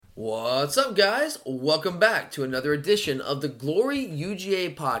What's up, guys? Welcome back to another edition of the Glory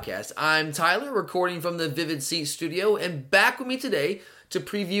UGA podcast. I'm Tyler, recording from the Vivid Seat studio, and back with me today to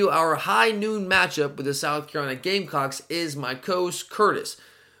preview our high noon matchup with the South Carolina Gamecocks is my co-host Curtis.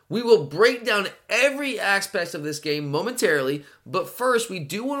 We will break down every aspect of this game momentarily, but first we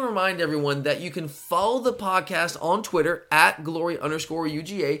do want to remind everyone that you can follow the podcast on Twitter at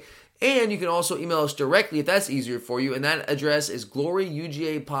glory_UGA. And you can also email us directly if that's easier for you. And that address is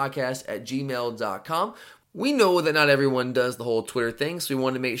gloryugapodcast@gmail.com. We know that not everyone does the whole Twitter thing, so we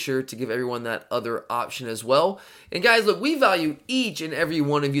want to make sure to give everyone that other option as well. And guys, look, we value each and every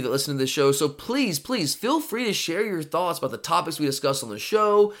one of you that listen to the show, so please feel free to share your thoughts about the topics we discuss on the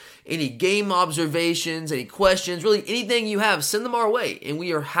show, any game observations, any questions, really anything you have, send them our way. And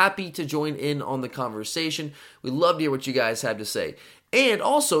we are happy to join in on the conversation. We love to hear what you guys have to say. And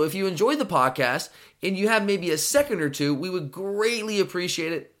also, if you enjoy the podcast and you have maybe a second or two, we would greatly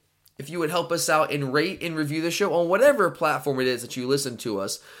appreciate it if you would help us out and rate and review the show on whatever platform it is that you listen to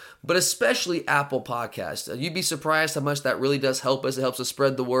us, but especially Apple Podcasts. You'd be surprised how much that really does help us. It helps us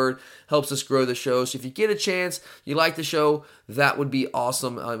spread the word, helps us grow the show. So if you get a chance, you like the show, that would be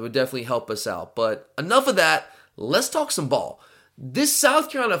awesome. It would definitely help us out. But enough of that. Let's talk some ball. This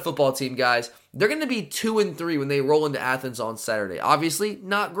South Carolina football team, guys, they're going to be 2-3 when they roll into Athens on Saturday. Obviously,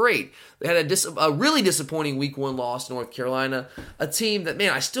 not great. They had a really disappointing Week 1 loss to North Carolina, a team that,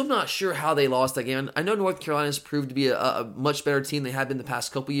 man, I'm still not sure how they lost that game. I know North Carolina's proved to be a much better team than they have been the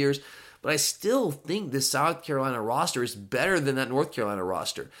past couple years, but I still think this South Carolina roster is better than that North Carolina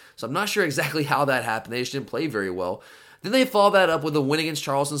roster. So I'm not sure exactly how that happened. They just didn't play very well. Then they follow that up with a win against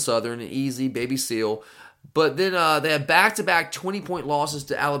Charleston Southern, an easy baby seal. But then they had back-to-back 20-point losses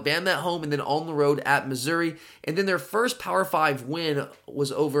to Alabama at home and then on the road at Missouri. And then their first Power 5 win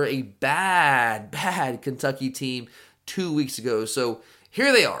was over a bad Kentucky team 2 weeks ago. So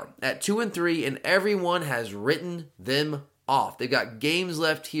here they are at 2-3, and everyone has written them off. They've got games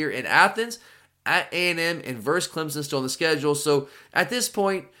left here in Athens, at A&M, and versus Clemson still on the schedule. So at this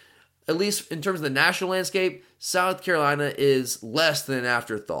point, at least in terms of the national landscape, South Carolina is less than an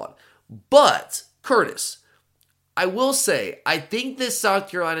afterthought. But Curtis, I will say, I think this South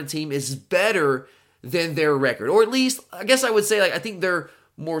Carolina team is better than their record. Or at least, I guess I would say, I think they're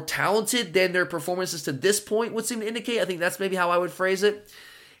more talented than their performances to this point would seem to indicate. I think that's maybe how I would phrase it.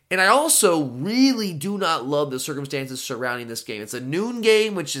 And I also really do not love the circumstances surrounding this game. It's a noon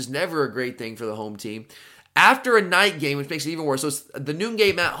game, which is never a great thing for the home team. After a night game, which makes it even worse. So it's the noon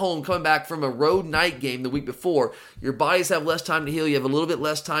game at home, coming back from a road night game the week before. Your bodies have less time to heal. You have a little bit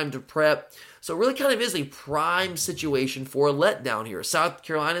less time to prep. So it really kind of is a prime situation for a letdown here. South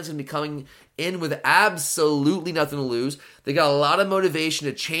Carolina is going to be coming in with absolutely nothing to lose. They got a lot of motivation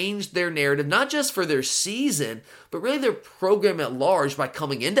to change their narrative, not just for their season, but really their program at large by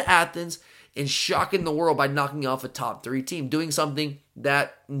coming into Athens and shocking the world by knocking off a top 3 team, doing something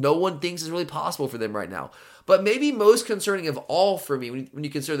that no one thinks is really possible for them right now. But maybe most concerning of all for me, when you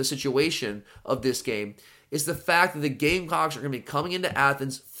consider the situation of this game, is the fact that the Gamecocks are going to be coming into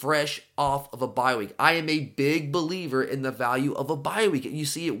Athens fresh off of a bye week. I am a big believer in the value of a bye week. You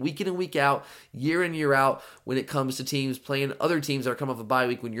see it week in and week out, year in, year out, when it comes to teams playing other teams that are coming off a bye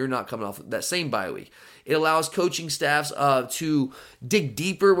week when you're not coming off that same bye week. It allows coaching staffs to dig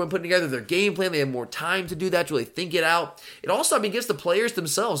deeper when putting together their game plan. They have more time to do that, to really think it out. It also, gives the players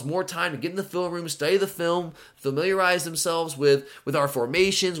themselves more time to get in the film room, study the film, familiarize themselves with our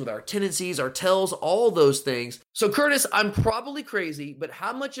formations, with our tendencies, our tells, all those things. So, Curtis, I'm probably crazy, but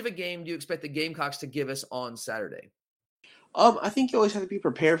how much of a game do you expect the Gamecocks to give us on Saturday? I think you always have to be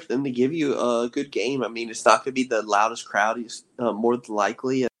prepared for them to give you a good game. It's not going to be the loudest crowd. More than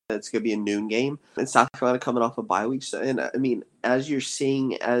likely, it's going to be a noon game. And South Carolina coming off a bye week. As you're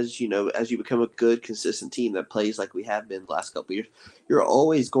seeing, as you become a good, consistent team that plays like we have been the last couple of years, you're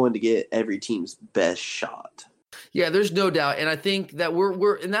always going to get every team's best shot. Yeah, there's no doubt. And I think that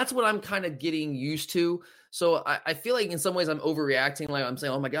and that's what I'm kind of getting used to. So I feel like in some ways I'm overreacting. Like I'm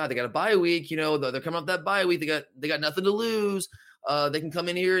saying, oh my God, they got a bye week. They're coming off that bye week. They got nothing to lose. They can come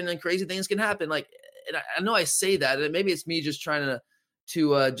in here and then crazy things can happen. And I know I say that, and maybe it's me just trying to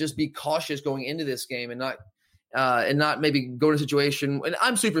just be cautious going into this game and not maybe go in a situation. And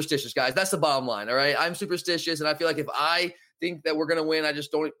I'm superstitious, guys. That's the bottom line. All right. I'm superstitious. And I feel like if I think that we're going to win, I just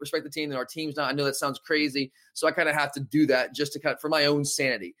don't respect the team and our team's not. I know that sounds crazy. So I kind of have to do that just to for my own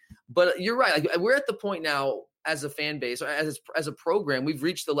sanity. But you're right. We're at the point now as a fan base, or as a program, we've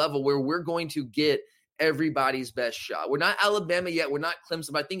reached the level where we're going to get everybody's best shot. We're not Alabama yet. We're not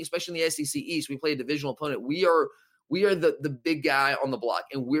Clemson. But I think especially in the SEC East, we play a divisional opponent. We are the big guy on the block,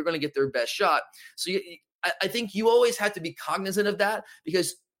 and we're going to get their best shot. So I think you always have to be cognizant of that,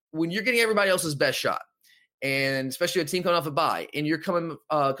 because when you're getting everybody else's best shot, and especially a team coming off a bye, and you're coming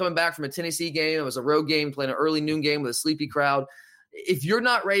back from a Tennessee game, it was a road game, playing an early noon game with a sleepy crowd. If you're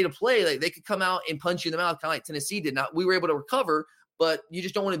not ready to play, like, they could come out and punch you in the mouth, kind of like Tennessee did. We were able to recover, but you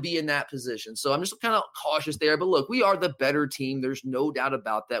just don't want to be in that position. So I'm just kind of cautious there. But look, we are the better team. There's no doubt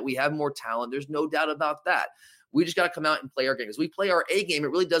about that. We have more talent. There's no doubt about that. We just got to come out and play our game. As we play our A game, it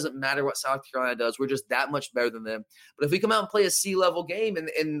really doesn't matter what South Carolina does. We're just that much better than them. But if we come out and play a C-level game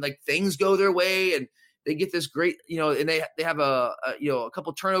and like things go their way and they get this great, and they have a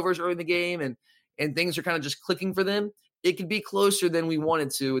couple turnovers early in the game and things are kind of just clicking for them, it could be closer than we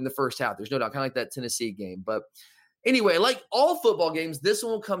wanted to in the first half. There's no doubt, kind of like that Tennessee game. But anyway, like all football games, this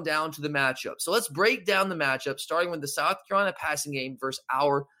one will come down to the matchup. So let's break down the matchup, starting with the South Carolina passing game versus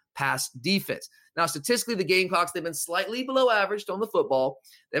our pass defense. Now, statistically, the Gamecocks, they've been slightly below average on the football.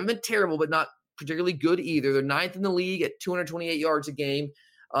 They haven't been terrible, but not particularly good either. They're 9th in the league at 228 yards a game.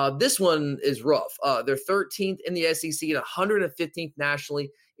 This one is rough. They're 13th in the SEC and 115th nationally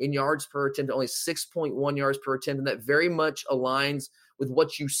in yards per attempt, only 6.1 yards per attempt, and that very much aligns with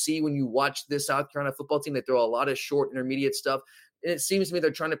what you see when you watch this South Carolina football team. They throw a lot of short, intermediate stuff. And it seems to me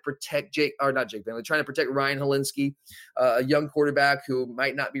they're trying to protect they're trying to protect Ryan Helinski, a young quarterback who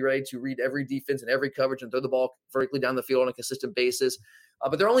might not be ready to read every defense and every coverage and throw the ball vertically down the field on a consistent basis.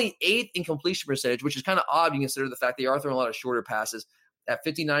 But they're only 8th in completion percentage, which is kind of odd when you consider the fact they are throwing a lot of shorter passes at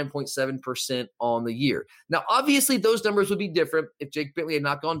 59.7% on the year. Now, obviously, those numbers would be different if Jake Bentley had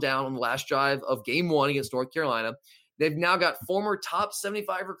not gone down on the last drive of game 1 against North Carolina. They've now got former top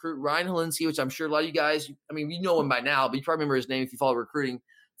 75 recruit Ryan Helinski, which I'm sure a lot of you guys, you know him by now, but you probably remember his name if you follow recruiting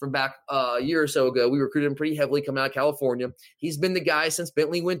from back a year or so ago. We recruited him pretty heavily coming out of California. He's been the guy since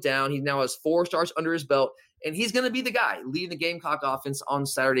Bentley went down. He now has 4 stars under his belt, and he's going to be the guy leading the Gamecock offense on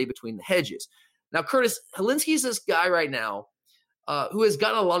Saturday between the hedges. Now, Curtis, Helinski's this guy right now who has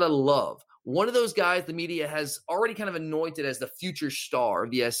gotten a lot of love. One of those guys the media has already kind of anointed as the future star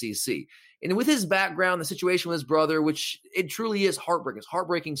of the SEC. And with his background, the situation with his brother, which it truly is heartbreaking. It's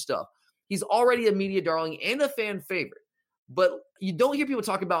heartbreaking stuff. He's already a media darling and a fan favorite. But you don't hear people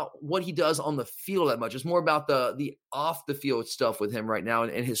talk about what he does on the field that much. It's more about the off-the-field stuff with him right now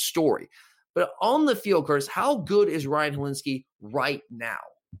and his story. But on the field, Curtis, how good is Ryan Helinski right now?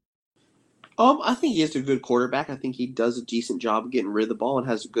 I think he is a good quarterback. I think he does a decent job of getting rid of the ball and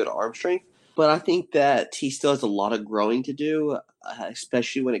has a good arm strength. But I think that he still has a lot of growing to do,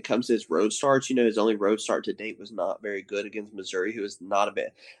 especially when it comes to his road starts. His only road start to date was not very good against Missouri, who is not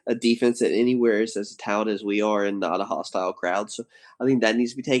a defense that anywhere is as talented as we are and not a hostile crowd. So I think that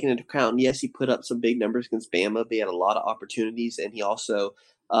needs to be taken into account. And yes, he put up some big numbers against Bama, but he had a lot of opportunities, and he also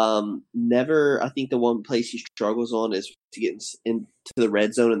I think the one place he struggles on is to get into the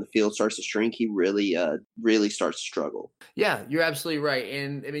red zone and the field starts to shrink. He really starts to struggle. Yeah, you're absolutely right.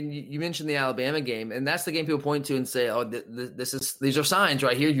 And you mentioned the Alabama game, and that's the game people point to and say, "Oh, these are signs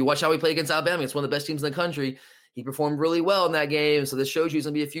right here." You watch how we play against Alabama; it's one of the best teams in the country. He performed really well in that game, so this shows you he's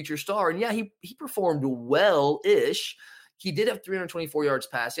going to be a future star. And yeah, he performed well-ish. He did have 324 yards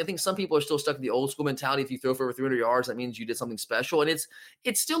passing. I think some people are still stuck in the old school mentality. If you throw for over 300 yards, that means you did something special. And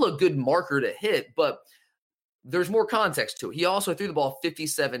it's still a good marker to hit, but there's more context to it. He also threw the ball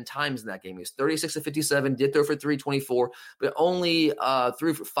 57 times in that game. He was 36 of 57, did throw for 324, but only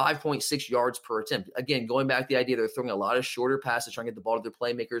threw for 5.6 yards per attempt. Again, going back to the idea they're throwing a lot of shorter passes, trying to get the ball to their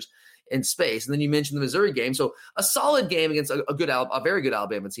playmakers in space. And then you mentioned the Missouri game. So a solid game against a very good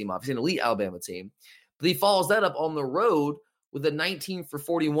Alabama team, obviously an elite Alabama team. But he follows that up on the road with a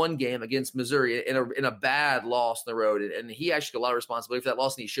 19-for-41 game against Missouri in a bad loss on the road. And he actually got a lot of responsibility for that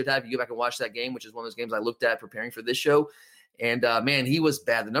loss, and he should have. You go back and watch that game, which is one of those games I looked at preparing for this show. And, man, he was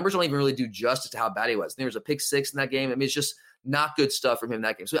bad. The numbers don't even really do justice to how bad he was. There was a pick 6 in that game. It's just not good stuff from him in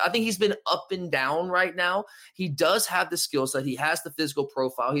that game. So I think he's been up and down right now. He does have the skill set. He has the physical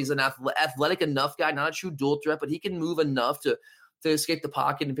profile. He's an athletic enough guy, not a true dual threat, but he can move enough to escape the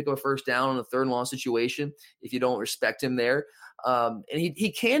pocket and pick up a first down in a third and long situation if you don't respect him there. And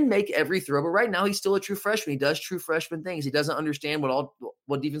he can make every throw, but right now he's still a true freshman. He does true freshman things. He doesn't understand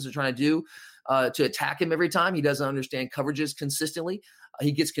what defense are trying to do to attack him every time. He doesn't understand coverages consistently.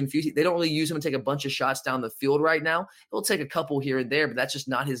 He gets confused. They don't really use him to take a bunch of shots down the field right now. He'll take a couple here and there, but that's just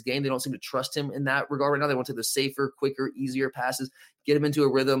not his game. They don't seem to trust him in that regard right now. They want to take the safer, quicker, easier passes, get him into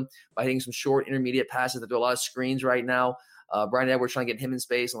a rhythm by hitting some short, intermediate passes. They do a lot of screens right now. Brian Edwards trying to get him in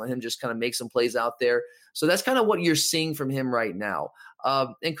space and let him just kind of make some plays out there. So that's kind of what you're seeing from him right now.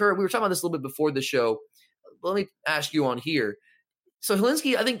 And Kurt, we were talking about this a little bit before the show. Let me ask you on here. So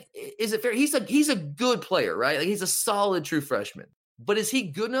Helinski, I think, is it fair? He's a good player, right? Like he's a solid true freshman. But is he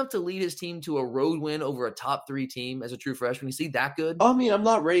good enough to lead his team to a road win over a top 3 team as a true freshman? Is he that good? I mean, I'm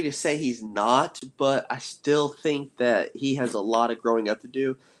not ready to say he's not, but I still think that he has a lot of growing up to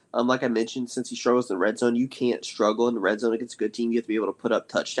do. Like I mentioned, since he struggles in the red zone, you can't struggle in the red zone against a good team. You have to be able to put up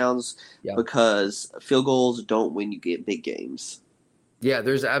touchdowns Yeah. because field goals don't win you get big games. Yeah,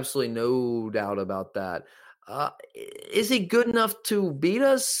 there's absolutely no doubt about that. Is he good enough to beat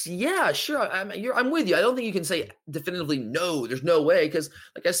us? Yeah, sure. I'm with you. I don't think you can say definitively no. There's no way because,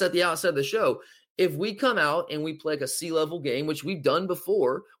 like I said at the outset of the show, if we come out and we play like a C-level game, which we've done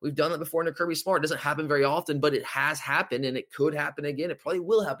before, we've done that before under Kirby Smart. It doesn't happen very often, but it has happened, and it could happen again. It probably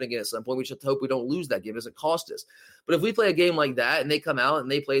will happen again at some point. We just hope we don't lose that game. It doesn't cost us. But if we play a game like that and they come out and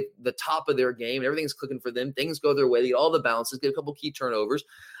they play the top of their game and everything's clicking for them, things go their way, they get all the bounces, get a couple key turnovers,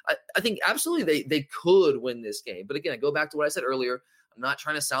 I think absolutely they could win this game. But again, I go back to what I said earlier. I'm not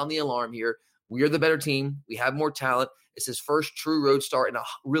trying to sound the alarm here. We are the better team. We have more talent. It's his first true road start in a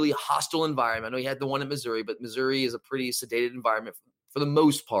really hostile environment. I know he had the one at Missouri, but Missouri is a pretty sedated environment for the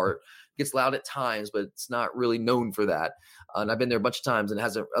most part. It gets loud at times, but it's not really known for that. And I've been there a bunch of times, and it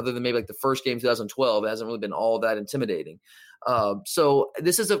hasn't, other than maybe like the first game, 2012, it hasn't really been all that intimidating. So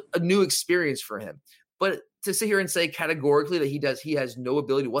this is a new experience for him. But to sit here and say categorically that he has no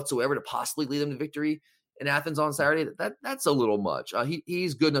ability whatsoever to possibly lead them to victory in Athens on Saturday, that's a little much.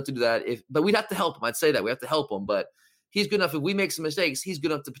 He's good enough to do that, but we'd have to help him. I'd say that we have to help him, but he's good enough. If we make some mistakes, he's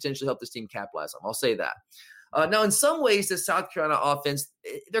good enough to potentially help this team capitalize on them. I'll say that. Now, in some ways, the South Carolina offense,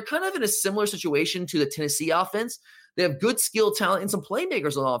 they're kind of in a similar situation to the Tennessee offense. They have good skill, talent, and some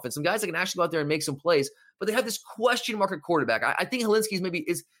playmakers on offense, some guys that can actually go out there and make some plays, but they have this question mark at quarterback. I think Helinski's maybe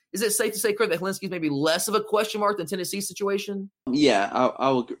is it safe to say, Kurt, that Helinski's maybe less of a question mark than Tennessee's situation? Yeah, I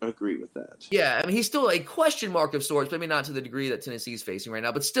will agree with that. Yeah, I mean, he's still a question mark of sorts, maybe not to the degree that Tennessee's facing right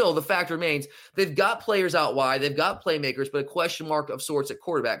now, but still the fact remains they've got players out wide, they've got playmakers, but a question mark of sorts at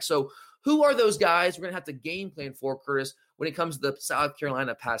quarterback. So who are those guys we're going to have to game plan for, Curtis, when it comes to the South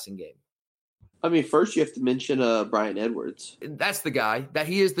Carolina passing game? I mean, first you have to mention Bryan Edwards. That's the guy. That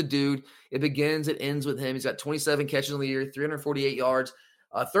he is the dude. It begins, it ends with him. He's got 27 catches on the year, 348 yards,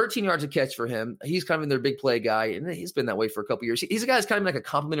 13 yards a catch for him. He's kind of their big play guy, and he's been that way for a couple years. He's a guy that's kind of like a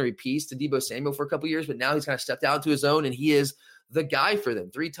complimentary piece to Deebo Samuel for a couple years, but now he's kind of stepped out to his own, and he is the guy for them.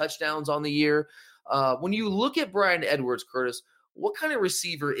 3 touchdowns on the year. When you look at Bryan Edwards, Curtis, what kind of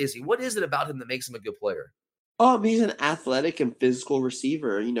receiver is he? What is it about him that makes him a good player? He's an athletic and physical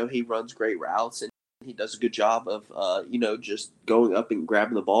receiver. He runs great routes, and he does a good job of, just going up and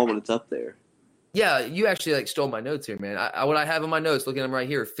grabbing the ball when it's up there. Yeah, you actually stole my notes here, man. What I have in my notes, looking at him right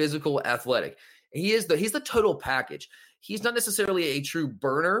here, physical, athletic. He's the total package. He's not necessarily a true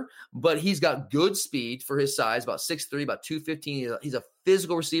burner, but he's got good speed for his size, about 6'3", about 215. He's a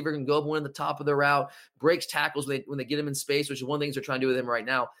physical receiver, can go up and win at the top of the route, breaks tackles when they get him in space, which is one of the things they're trying to do with him right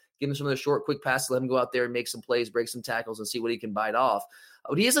now. Give him some of the short, quick passes, let him go out there and make some plays, break some tackles, and see what he can bite off.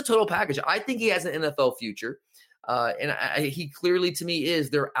 But he is a total package. I think he has an NFL future, and he clearly, to me,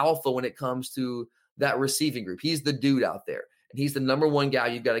 is their alpha when it comes to that receiving group. He's the dude out there, and he's the number one guy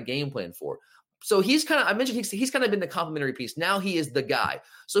you've got a game plan for. So he's kind of, I mentioned he's kind of been the complimentary piece. Now he is the guy.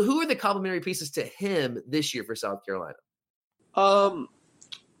 So who are the complimentary pieces to him this year for South Carolina?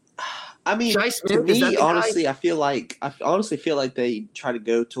 I mean, to me, honestly, I honestly feel like they try to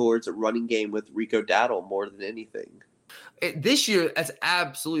go towards a running game with Rico Dowdle more than anything. This year, that's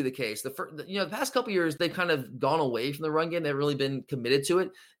absolutely the case. The past couple of years, they've kind of gone away from the run game. They've really been committed to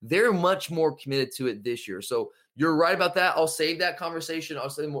it. They're much more committed to it this year. So you're right about that. I'll save that conversation. I'll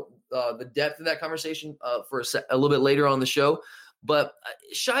save the depth of that conversation for a little bit later on the show. But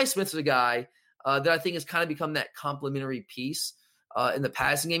Shi Smith's a guy that I think has kind of become that complementary piece in the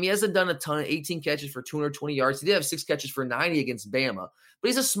passing game. He hasn't done a ton, 18 catches for 220 yards. He did have 6 catches for 90 against Bama. But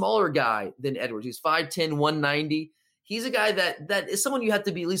he's a smaller guy than Edwards. He's 5'10", 190. He's a guy that is someone you have to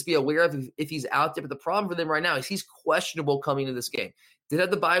at least be aware of if he's out there. But the problem for them right now is he's questionable coming into this game. Did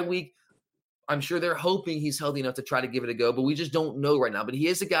have the bye week. I'm sure they're hoping he's healthy enough to try to give it a go, but we just don't know right now. But he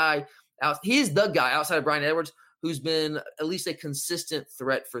is the guy outside of Bryan Edwards who's been at least a consistent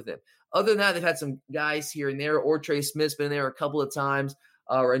threat for them. Other than that, they've had some guys here and there. Trey Smith's been there a couple of times.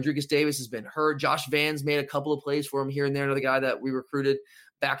 Rodriguez Davis has been hurt. Josh Van's made a couple of plays for him here and there. Another guy that we recruited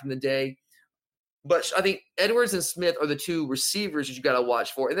back in the day. But I think Edwards and Smith are the 2 receivers that you got to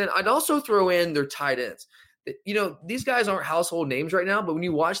watch for. And then I'd also throw in their tight ends. These guys aren't household names right now, but when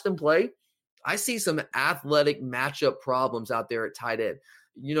you watch them play, I see some athletic matchup problems out there at tight end.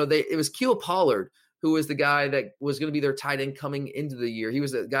 It was Keel Pollard who was the guy that was going to be their tight end coming into the year. He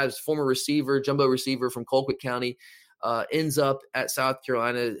was the guy who's former receiver, jumbo receiver from Colquitt County. ends up at South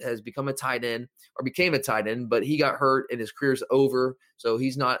Carolina, has become a tight end or became a tight end, but he got hurt and his career's over. So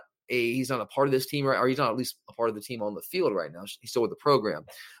he's not a part of this team, right? Or he's not at least a part of the team on the field right now. He's still with the program.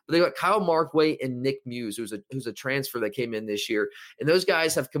 But they got Kyle Markway and Nick Muse, who's a transfer that came in this year. And those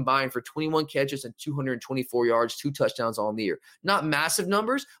guys have combined for 21 catches and 224 yards, 2 touchdowns on the year. Not massive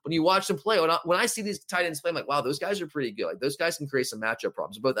numbers. When you watch them play, when I see these tight ends play, I'm like, wow, those guys are pretty good. Like, those guys can create some matchup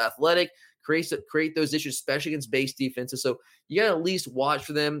problems. They're both athletic, create those issues, especially against base defenses. So you got to at least watch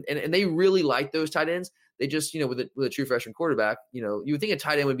for them. And they really like those tight ends. They just, with a true freshman quarterback, you would think a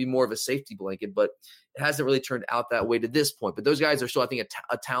tight end would be more of a safety blanket, but it hasn't really turned out that way to this point. But those guys are still, I think,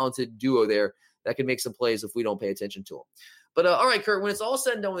 a talented duo there that can make some plays if we don't pay attention to them. But all right, Kurt, when it's all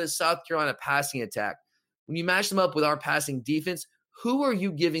said and done with this South Carolina passing attack, when you match them up with our passing defense, who are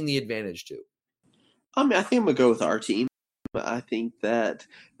you giving the advantage to? I think I'm going to go with our team. I think that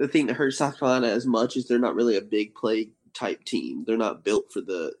the thing that hurts South Carolina as much is they're not really a big play type team. They're not built for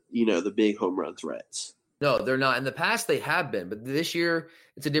the big home run threats. No, they're not. In the past, they have been. But this year,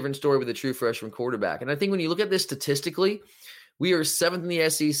 it's a different story with a true freshman quarterback. And I think when you look at this statistically, we are 7th in the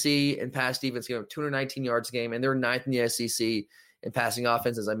SEC in pass defense, 219 yards a game, and they're 9th in the SEC in passing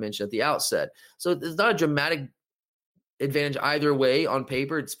offense, as I mentioned at the outset. So it's not a dramatic advantage either way on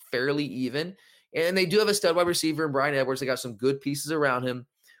paper. It's fairly even. And they do have a stud wide receiver in Brian Edwards. They got some good pieces around him.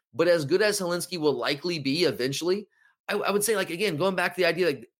 But as good as Hilinski will likely be eventually, I would say, again, going back to the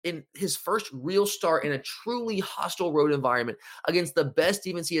idea, in his first real start in a truly hostile road environment against the best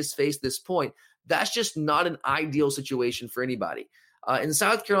defense he has faced this point, that's just not an ideal situation for anybody. In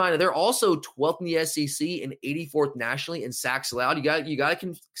South Carolina, they're also 12th in the SEC and 84th nationally in sacks allowed. You got to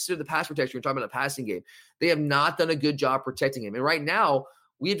consider the pass protection. We're talking about a passing game. They have not done a good job protecting him. And right now,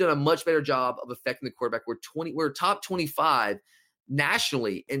 we have done a much better job of affecting the quarterback. We're top 25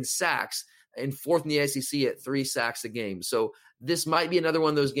 nationally in sacks and 4th in the SEC at 3 sacks a game. So this might be another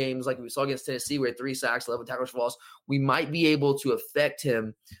one of those games like we saw against Tennessee where 3 sacks, 11 tackles for loss. We might be able to affect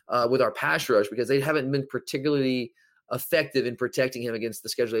him with our pass rush because they haven't been particularly effective in protecting him against the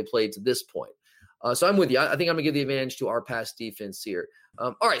schedule they played to this point. So I'm with you. I think I'm going to give the advantage to our pass defense here.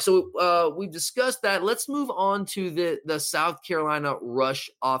 All right, so we've discussed that. Let's move on to the South Carolina rush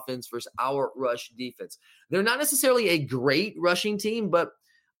offense versus our rush defense. They're not necessarily a great rushing team, but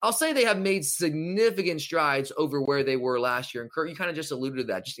I'll say they have made significant strides over where they were last year. And Kurt, you kind of just alluded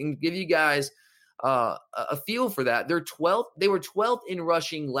to that. Just to give you guys a feel for that. They're 12th. They were 12th in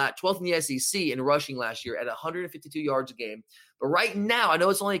rushing, 12th in the SEC in rushing last year at 152 yards a game. But right now, I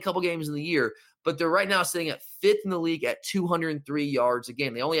know it's only a couple games in the year, but they're right now sitting at 5th in the league at 203 yards a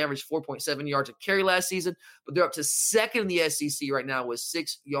game. They only averaged 4.7 yards a carry last season, but they're up to 2nd in the SEC right now with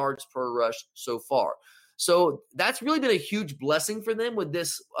 6 yards per rush so far. So that's really been a huge blessing for them with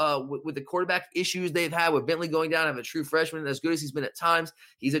this, with the quarterback issues they've had with Bentley going down. Have a true freshman, as good as he's been at times,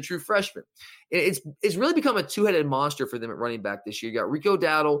 he's a true freshman. It's really become a 2-headed monster for them at running back this year. You got Rico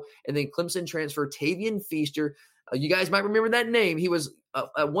Dowdle and then Clemson transfer Tavian Feaster. You guys might remember that name. He was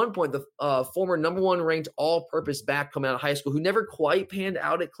at one point the former number 1 ranked all-purpose back coming out of high school who never quite panned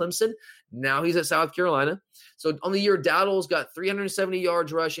out at Clemson. Now he's at South Carolina. So on the year, Dowdle's got 370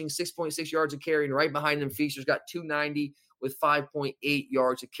 yards rushing, 6.6 yards a carry, and right behind him, Feaster's got 290 with 5.8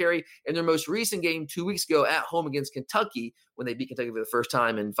 yards a carry. In their most recent game 2 weeks ago at home against Kentucky, when they beat Kentucky for the first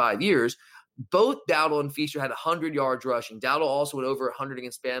time in 5 years, both Dowdle and Feaster had 100 yards rushing. Dowdle also went over 100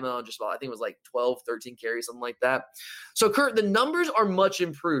 against Bama on just about, I think it was like 12, 13 carries, something like that. So, Kurt, the numbers are much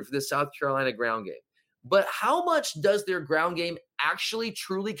improved for the South Carolina ground game. But how much does their ground game actually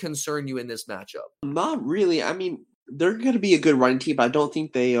truly concern you in this matchup? Not really. I mean, they're going to be a good running team, but I don't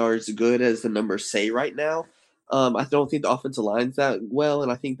think they are as good as the numbers say right now. I don't think the offensive line's that well,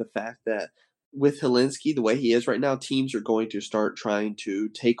 and I think the fact that with Hilinski, the way he is right now, teams are going to start trying to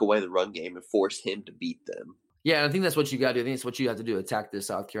take away the run game and force him to beat them. Yeah, I think that's what you got to do. I think it's what you have to do, attack this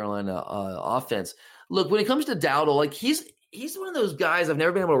South Carolina offense. Look, when it comes to Dowdle, like he's one of those guys I've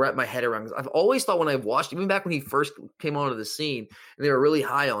never been able to wrap my head around. I've always thought when I've watched, even back when he first came onto the scene and they were really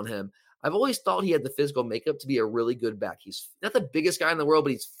high on him, I've always thought he had the physical makeup to be a really good back. He's not the biggest guy in the world,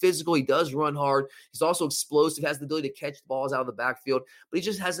 but he's physical. He does run hard. He's also explosive, has the ability to catch the balls out of the backfield, but he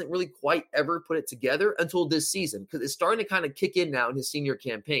just hasn't really quite ever put it together until this season because it's starting to kind of kick in now in his senior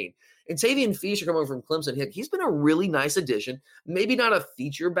campaign. And Tavian Feaster coming from Clemson, he's been a really nice addition. Maybe not a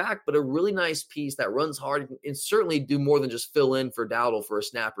feature back, but a really nice piece that runs hard and certainly do more than just fill in for Dowdle for a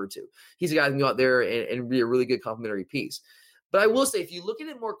snap or two. He's a guy who can go out there and be a really good complementary piece. But I will say, if you look at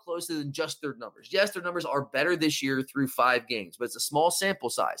it more closely than just their numbers, yes, their numbers are better this year through 5 games, but it's a small sample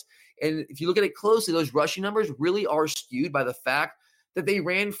size. And if you look at it closely, those rushing numbers really are skewed by the fact that they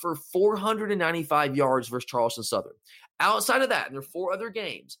ran for 495 yards versus Charleston Southern. Outside of that, in their 4 other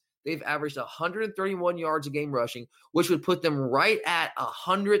games, they've averaged 131 yards a game rushing, which would put them right at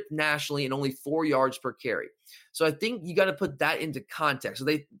 100th nationally and only 4 yards per carry. So I think you got to put that into context. So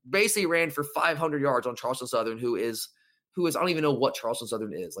they basically ran for 500 yards on Charleston Southern, who is I don't even know what Charleston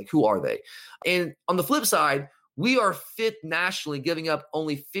Southern is. Like, who are they? And on the flip side, we are 5th nationally, giving up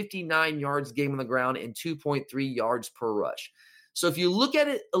only 59 yards a game on the ground and 2.3 yards per rush. So if you look at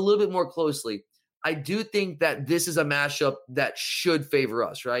it a little bit more closely, I do think that this is a matchup that should favor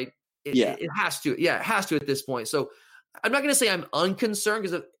us, right? It has to. Yeah, it has to at this point. So I'm not going to say I'm unconcerned,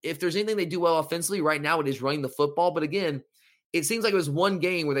 because if there's anything they do well offensively right now, it is running the football. But again, it seems like it was one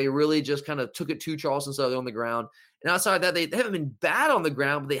game where they really just kind of took it to Charleston Southern on the ground. And outside of that, they haven't been bad on the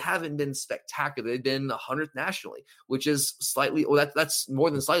ground, but they haven't been spectacular. They've been 100th nationally, which is slightly, that's more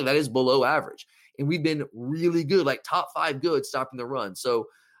than slightly. That is below average. And we've been really good, like top 5 good, stopping the run. So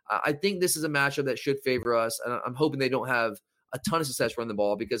I think this is a matchup that should favor us. And I'm hoping they don't have a ton of success running the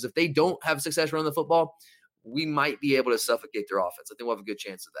ball, because if they don't have success running the football, we might be able to suffocate their offense. I think we'll have a good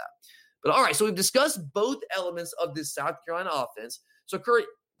chance of that. But all right, so we've discussed both elements of this South Carolina offense. So, Kurt,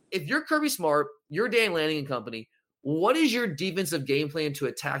 if you're Kirby Smart, you're Dan Lanning and company, what is your defensive game plan to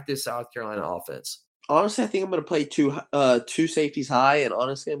attack this South Carolina offense? Honestly, I think I'm going to play two safeties high, and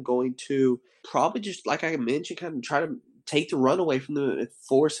honestly, I'm going to probably just, like I mentioned, kind of try to take the run away from them and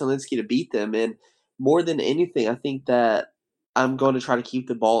force Hilinski to beat them. And more than anything, I think that I'm going to try to keep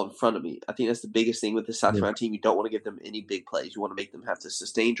the ball in front of me. I think that's the biggest thing with the South Carolina team. You don't want to give them any big plays. You want to make them have to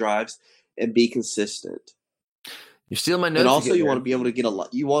sustain drives and be consistent. You're stealing my notes. And also, you want to be able to get a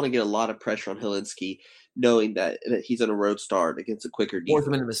lot. You want to get a lot of pressure on Hilinski, knowing that he's on a road start against a quicker defense. Force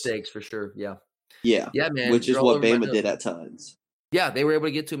him into mistakes for sure. Yeah, man. Which is what Bama did at times. Yeah, they were able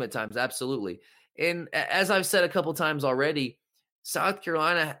to get to him at times. Absolutely. And as I've said a couple times already, South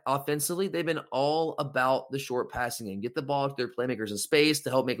Carolina offensively, they've been all about the short passing game. Get the ball to their playmakers in space to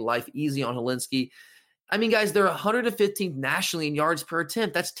help make life easy on Hilinski. I mean, guys, they're 115th nationally in yards per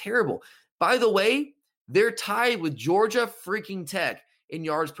attempt. That's terrible. By the way, they're tied with Georgia freaking Tech in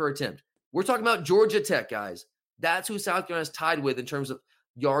yards per attempt. We're talking about Georgia Tech, guys. That's who South Carolina's tied with in terms of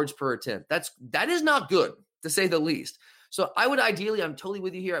yards per attempt. That is not good, to say the least. So I would ideally, I'm totally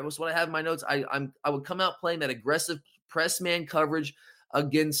with you here. That's what I have in my notes. I would come out playing that aggressive press man coverage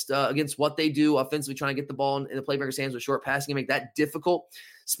against what they do offensively, trying to get the ball in the playmaker's hands with short passing and make that difficult.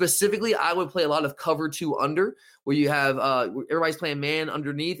 Specifically, I would play a lot of cover 2 under, where you have everybody's playing man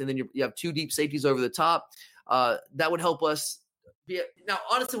underneath, and then you have 2 deep safeties over the top. That would help us. Now,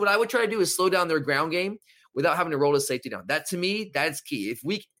 honestly, what I would try to do is slow down their ground game without having to roll the safety down. That, to me, that's key.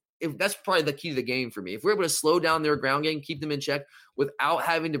 If that's probably the key to the game for me. If we're able to slow down their ground game, keep them in check without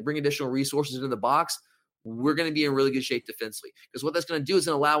having to bring additional resources into the box, we're going to be in really good shape defensively. Because what that's going to do is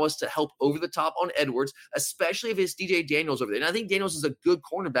going to allow us to help over the top on Edwards, especially if it's DJ Daniels over there. And I think Daniels is a good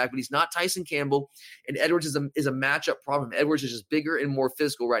cornerback, but he's not Tyson Campbell. And Edwards is a matchup problem. Edwards is just bigger and more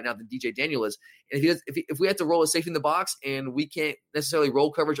physical right now than DJ Daniel is. And if we have to roll a safety in the box and we can't necessarily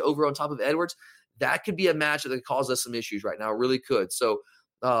roll coverage over on top of Edwards, that could be a match that could cause us some issues right now. It really could. So,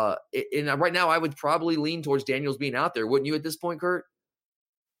 and right now I would probably lean towards Daniels being out there. Wouldn't you at this point, Kurt?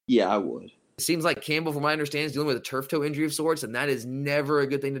 Yeah, I would. It seems like Campbell, from my understanding, is dealing with a turf toe injury of sorts, and that is never a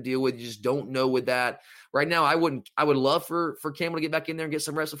good thing to deal with. You just don't know with that. Right now, I would love for Campbell to get back in there and get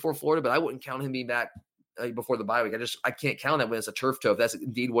some rest before Florida, but I wouldn't count him being back before the bye week. I can't count that when it's a turf toe, if that's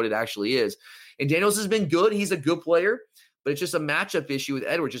indeed what it actually is. And Daniels has been good. He's a good player, but it's just a matchup issue with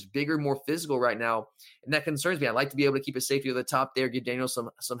Edwards, just bigger, more physical right now, and that concerns me. I'd like to be able to keep a safety at the top there, give Daniels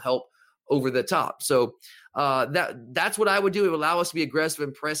some help over the top. So that's what I would do. It would allow us to be aggressive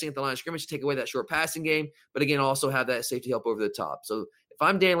and pressing at the line of scrimmage to take away that short passing game, but again, also have that safety help over the top. So if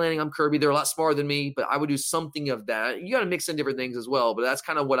I'm Dan Lanning, I'm Kirby. They're a lot smarter than me, but I would do something of that. You got to mix in different things as well, but that's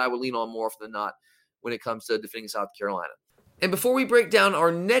kind of what I would lean on more often than not when it comes to defending South Carolina. And before we break down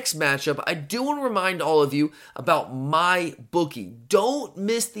our next matchup, I do want to remind all of you about MyBookie. Don't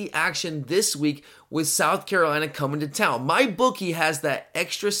miss the action this week with South Carolina coming to town. MyBookie has that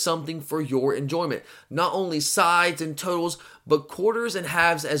extra something for your enjoyment. Not only sides and totals, but quarters and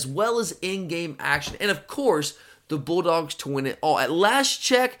halves, as well as in-game action. And of course, the Bulldogs to win it all. At last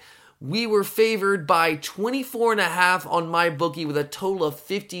check, we were favored by 24.5 on MyBookie with a total of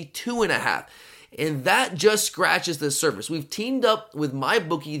 52.5. And that just scratches the surface. We've teamed up with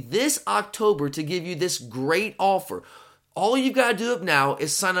MyBookie this October to give you this great offer. All you've got to do up now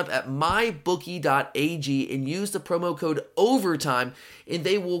is sign up at mybookie.ag and use the promo code OVERTIME, and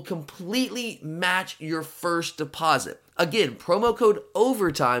they will completely match your first deposit. Again, promo code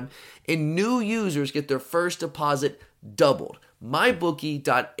OVERTIME, and new users get their first deposit doubled.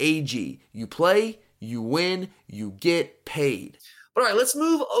 mybookie.ag. You play, you win, you get paid. But all right, let's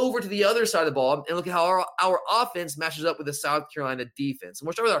move over to the other side of the ball and look at how our offense matches up with the South Carolina defense. And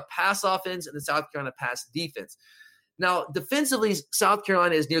we'll start with our pass offense and the South Carolina pass defense. Now, defensively, South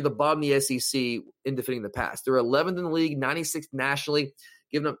Carolina is near the bottom of the SEC in defending the pass. They're 11th in the league, 96th nationally,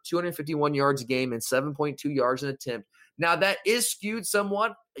 giving up 251 yards a game and 7.2 yards an attempt. Now, that is skewed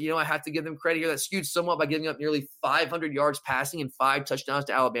somewhat. I have to give them credit here. That's skewed somewhat by giving up nearly 500 yards passing and 5 touchdowns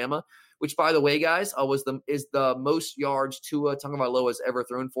to Alabama, which, by the way, guys, is the most yards Tua Tagovailoa has ever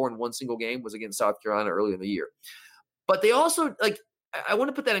thrown for in one single game was against South Carolina earlier in the year. But they also, I want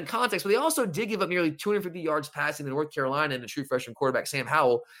to put that in context, but they also did give up nearly 250 yards passing to North Carolina and a true freshman quarterback, Sam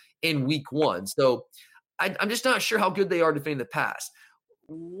Howell, in week 1. So I'm just not sure how good they are defending the pass.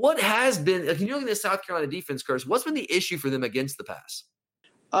 What has been, can you look at the South Carolina defense, Curtis? What's been the issue for them against the pass?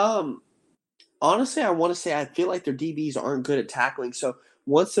 Honestly, I want to say I feel like their DBs aren't good at tackling. So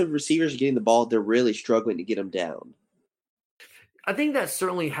once the receivers are getting the ball, they're really struggling to get them down. I think that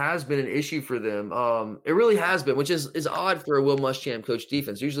certainly has been an issue for them. It really has been, which is odd for a Will Muschamp coach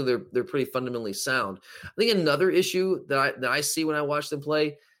defense. Usually they're pretty fundamentally sound. I think another issue that I see when I watch them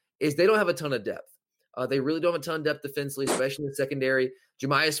play is they don't have a ton of depth. They really don't have a ton of depth defensively, especially in the secondary.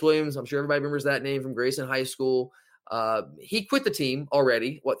 Jamias Williams, I'm sure everybody remembers that name from Grayson High School. He quit the team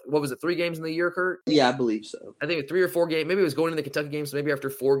already. What was it, 3 games in the year, Kurt? Yeah, I believe so. I think 3 or 4 games. Maybe it was going into the Kentucky game, so maybe after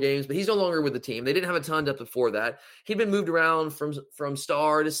 4 games. But he's no longer with the team. They didn't have a ton of depth before that. He'd been moved around from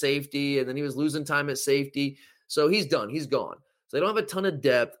star to safety, and then he was losing time at safety. So he's done. He's gone. So they don't have a ton of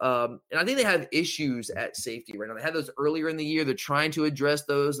depth. And I think they have issues at safety right now. They had those earlier in the year. They're trying to address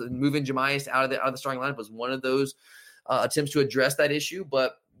those. And moving Jamias out of the starting lineup was one of those attempts to address that issue.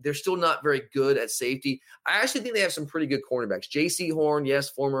 But they're still not very good at safety. I actually think they have some pretty good cornerbacks. J.C. Horn,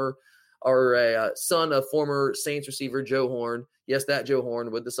 yes, son of former Saints receiver Joe Horn. Yes, that Joe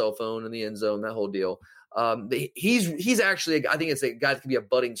Horn with the cell phone in the end zone, that whole deal. He's actually, I think it's a guy that could be a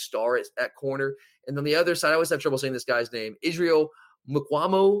budding star at corner. And on the other side, I always have trouble saying this guy's name, Israel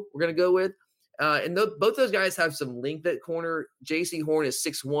Mukwamo, we're going to go with. And both those guys have some length at corner. J.C. Horn is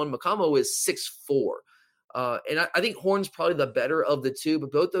 6'1", Mukwamo is 6'4". And I think Horn's probably the better of the two,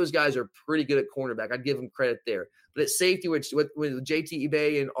 but both those guys are pretty good at cornerback. I'd give them credit there. But at safety, which with JT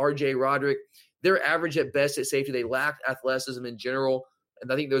Ebay and RJ Roderick, they're average at best at safety. They lack athleticism in general,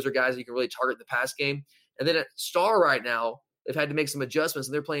 and I think those are guys that you can really target the pass game. And then at star right now, they've had to make some adjustments,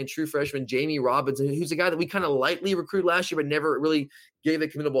 and they're playing true freshman Jamie Robinson, who's a guy that we kind of lightly recruited last year, but never really gave a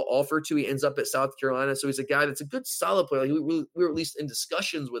committable offer to. He ends up at South Carolina, so he's a guy that's a good, solid player. We were at least in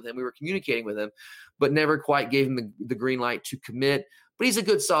discussions with him. We were communicating with him, but never quite gave him the green light to commit. But he's a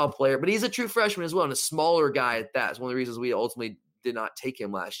good, solid player. But he's a true freshman as well, and a smaller guy at that. It's one of the reasons we ultimately did not take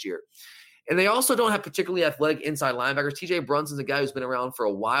him last year. And they also don't have particularly athletic inside linebackers. TJ Brunson's a guy who's been around for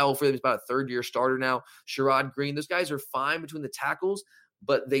a while for them. He's about a third-year starter now. Sherrod Green, those guys are fine between the tackles,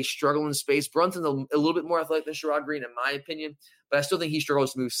 but they struggle in space. Brunson's a little bit more athletic than Sherrod Green, in my opinion, but I still think he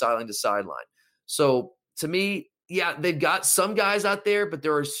struggles to move sideline to sideline. So to me, yeah, they've got some guys out there, but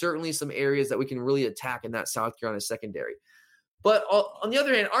there are certainly some areas that we can really attack in that South Carolina secondary. But on the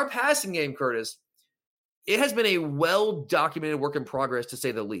other hand, our passing game, Curtis, it has been a well-documented work in progress, to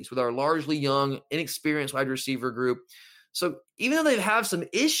say the least, with our largely young, inexperienced wide receiver group. So even though they have some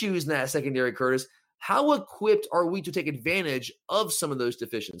issues in that secondary, Curtis, how equipped are we to take advantage of some of those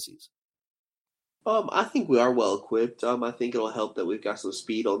deficiencies? I think we are well equipped. I think it'll help that we've got some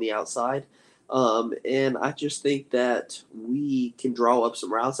speed on the outside. And I just think that we can draw up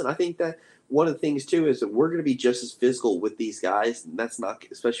some routes. And I think that one of the things, too, is that we're going to be just as physical with these guys. And that's not,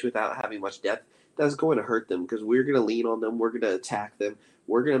 especially without having much depth, that's going to hurt them because we're going to lean on them. We're going to attack them.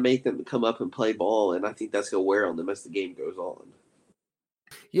 We're going to make them come up and play ball. And I think that's going to wear on them as the game goes on.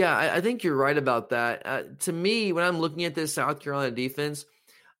 Yeah, I think you're right about that. To me, when I'm looking at this South Carolina defense,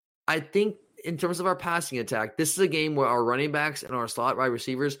 I think in terms of our passing attack, this is a game where our running backs and our slot wide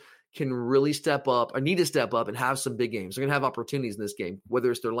receivers can really step up or need to step up and have some big games. They're going to have opportunities in this game, whether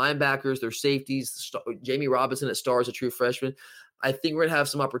it's their linebackers, their safeties. Jamie Robinson at star is a true freshman. I think we're going to have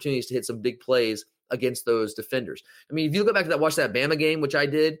some opportunities to hit some big plays against those defenders. I mean, if you go back to watch that Bama game, which I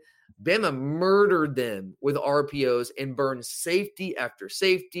did, Bama murdered them with RPOs and burned safety after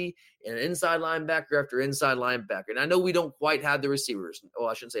safety and inside linebacker after inside linebacker. And I know we don't quite have the receivers. Well,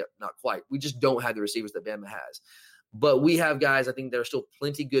 I shouldn't say not quite. We just don't have the receivers that Bama has. But we have guys, I think, that are still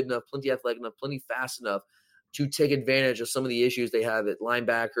plenty good enough, plenty athletic enough, plenty fast enough to take advantage of some of the issues they have at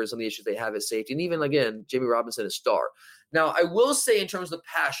linebacker, some of the issues they have at safety, and even, again, Jamie Robinson is star. Now, I will say in terms of the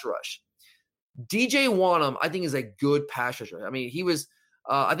pass rush, DJ Wonnum, I think, is a good pass rusher. I mean,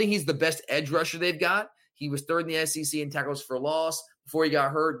 I think he's the best edge rusher they've got. He was third in the SEC in tackles for loss before he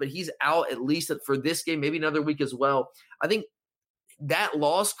got hurt, but he's out at least for this game, maybe another week as well. I think that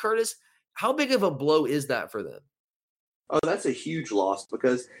loss, Curtis, how big of a blow is that for them? Oh, that's a huge loss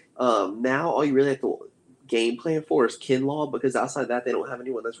because now all you really have to game plan for is Kinlaw, because outside that, they don't have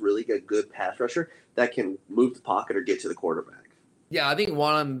anyone that's really a good pass rusher that can move the pocket or get to the quarterback. Yeah, I think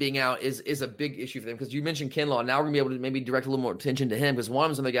Wanham being out is a big issue for them because you mentioned Kinlaw. Now we're going to be able to maybe direct a little more attention to him because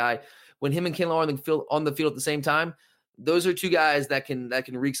Wanham's the guy. When him and Kinlaw are on the field at the same time, those are two guys that can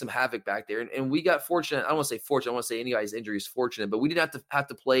wreak some havoc back there. And we got fortunate. I don't want to say fortunate. I don't want to say any guy's injury is fortunate, but we didn't have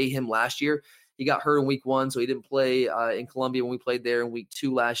to play him last year. He got hurt in week 1, so he didn't play in Columbia when we played there in week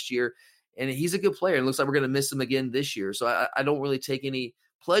 2 last year. And he's a good player. And it looks like we're going to miss him again this year. So I don't really take any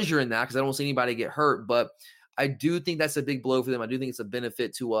pleasure in that because I don't see anybody get hurt. But I do think that's a big blow for them. I do think it's a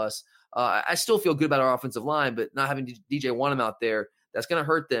benefit to us. I still feel good about our offensive line, but not having DJ Wanham out there, that's going to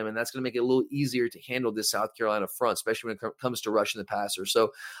hurt them, and that's going to make it a little easier to handle this South Carolina front, especially when it comes to rushing the passer.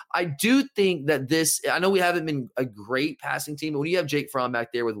 So I do think that I know we haven't been a great passing team, but when you have Jake Fromm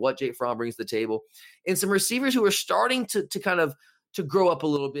back there with what Jake Fromm brings to the table and some receivers who are starting to kind of to grow up a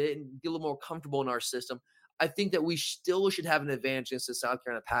little bit and get a little more comfortable in our system, I think that we still should have an advantage against the South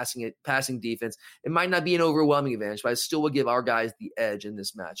Carolina passing defense. It might not be an overwhelming advantage, but I still would give our guys the edge in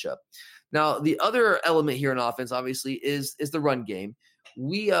this matchup. Now, the other element here in offense, obviously, is the run game.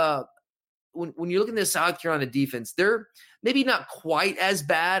 We when you're looking at the South Carolina defense, they're maybe not quite as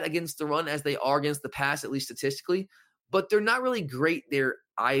bad against the run as they are against the pass, at least statistically, but they're not really great there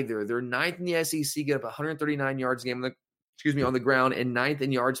either. They're 9th in the SEC, get up 139 yards a game on the ground, and 9th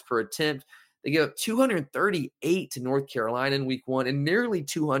in yards per attempt. They give up 238 to North Carolina in week 1 and nearly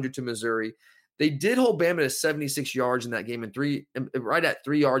 200 to Missouri. They did hold Bama to 76 yards in that game and right at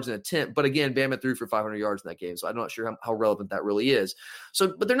 3 yards an attempt. But again, Bama threw for 500 yards in that game, so I'm not sure how relevant that really is.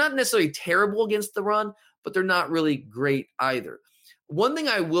 But they're not necessarily terrible against the run, but they're not really great either. One thing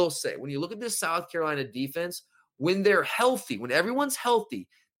I will say, when you look at this South Carolina defense, when they're healthy, when everyone's healthy,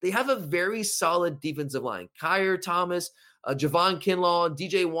 they have a very solid defensive line. Kyer Thomas, Javon Kinlaw,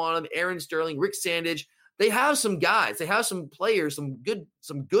 DJ Wanham, Aaron Sterling, Rick Sandage. They have some guys. They have some players, some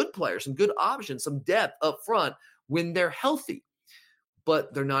good players, some good options, some depth up front when they're healthy.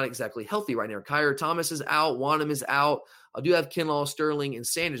 But they're not exactly healthy right now. Kyer Thomas is out. Wanham is out. I do have Kinlaw, Sterling, and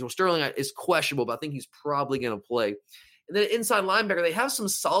Sandage. Well, Sterling is questionable, but I think he's probably going to play. And then inside linebacker, they have some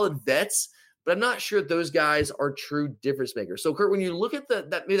solid vets, but I'm not sure if those guys are true difference makers. So, Kurt, when you look at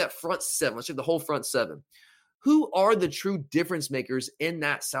that front seven, let's say the whole front seven, who are the true difference makers in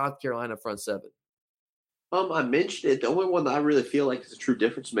that South Carolina front seven? I mentioned it. The only one that I really feel like is a true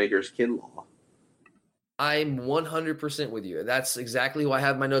difference maker is Kinlaw. I'm 100% with you. That's exactly who I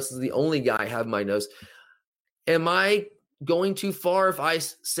have in my notes. This is the only guy I have in my notes. Am I going too far if I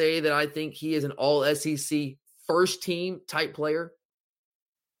say that I think he is an all-SEC first-team type player?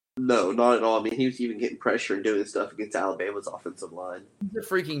 No, not at all. I mean, he was even getting pressure and doing stuff against Alabama's offensive line. He's a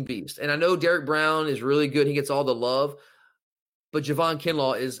freaking beast. And I know Derek Brown is really good. He gets all the love. But Javon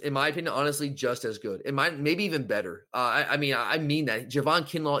Kinlaw is, in my opinion, honestly, just as good. It might maybe even better. I mean that. Javon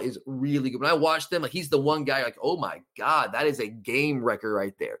Kinlaw is really good. When I watch them, he's the one guy oh my God, that is a game wrecker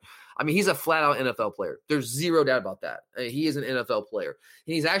right there. I mean, he's a flat-out NFL player. There's zero doubt about that. He is an NFL player.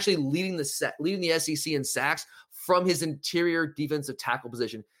 And he's actually leading the SEC in sacks from his interior defensive tackle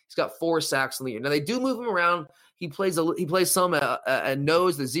position. He's got 4 sacks in the year. Now, they do move him around. He plays some at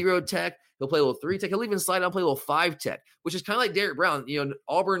nose, the 0 tech. He'll play a little 3 tech. He'll even slide down and play a little 5 tech, which is kind of like Derek Brown.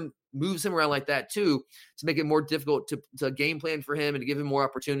 Auburn moves him around like that too to make it more difficult to game plan for him and to give him more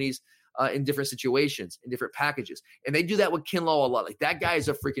opportunities in different situations, in different packages. And they do that with Kinlaw a lot. Like, that guy is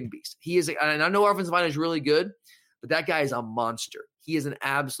a freaking beast. And I know our offensive line is really good, but that guy is a monster. He is an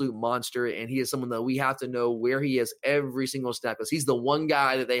absolute monster, and he is someone that we have to know where he is every single snap because he's the one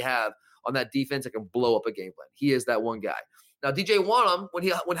guy that they have on that defense that can blow up a game plan. He is that one guy. Now, DJ Wanham,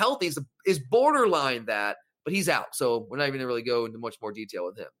 when healthy, is borderline that, but he's out. So we're not even going to really go into much more detail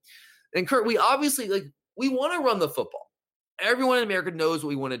with him. And Kurt, we obviously we want to run the football. Everyone in America knows what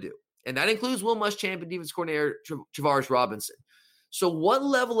we want to do, and that includes Will Muschamp and defense coordinator Travaris Robinson. So what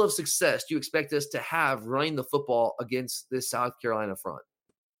level of success do you expect us to have running the football against this South Carolina front?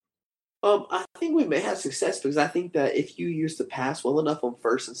 I think we may have success because I think that if you use the pass well enough on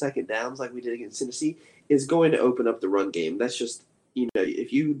first and second downs like we did against Tennessee, is going to open up the run game. That's just,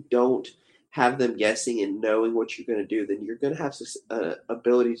 if you don't have them guessing and knowing what you're going to do, then you're going to have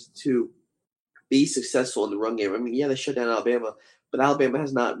abilities to be successful in the run game. I mean, yeah, they shut down Alabama, but Alabama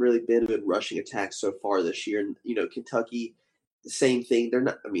has not really been a good rushing attack so far this year. And, Kentucky same thing. They're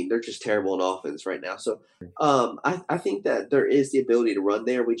not. I mean, they're just terrible in offense right now. So, I think that there is the ability to run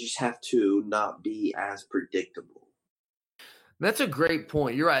there. We just have to not be as predictable. That's a great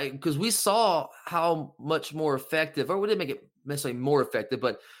point. You're right, because we saw how much more effective, or we didn't make it necessarily more effective,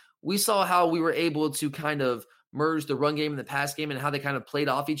 but we saw how we were able to kind of merge the run game and the pass game and how they kind of played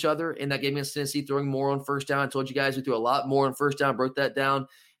off each other in that game against Tennessee, throwing more on first down. I told you guys we threw a lot more on first down, broke that down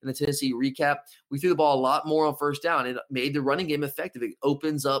in the Tennessee recap. We threw the ball a lot more on first down. It made the running game effective. It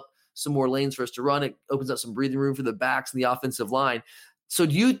opens up some more lanes for us to run. It opens up some breathing room for the backs and the offensive line. So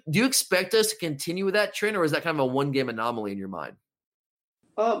do you expect us to continue with that trend, or is that kind of a one-game anomaly in your mind?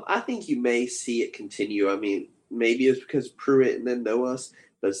 I think you may see it continue. I mean, maybe it's because Pruitt and then know us,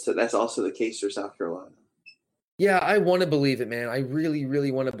 but that's also the case for South Carolina. Yeah, I want to believe it, man. I really,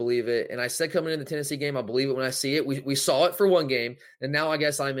 really want to believe it. And I said coming in the Tennessee game, I'll believe it when I see it. We saw it for one game, and now I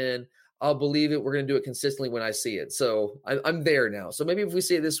guess I'm in. I'll believe it. We're going to do it consistently when I see it. So I'm there now. So maybe if we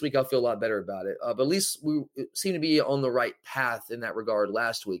see it this week, I'll feel a lot better about it. But at least we seem to be on the right path in that regard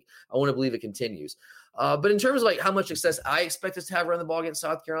last week. I want to believe it continues. But in terms of like how much success I expect us to have running the ball against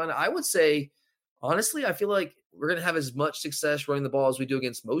South Carolina, I would say, honestly, I feel like we're going to have as much success running the ball as we do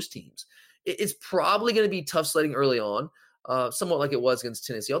against most teams. It's probably going to be tough sledding early on, somewhat like it was against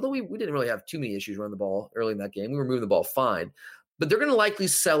Tennessee, although we didn't really have too many issues running the ball early in that game. We were moving the ball fine. But they're going to likely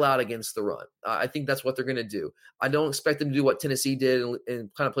sell out against the run. I think that's what they're going to do. I don't expect them to do what Tennessee did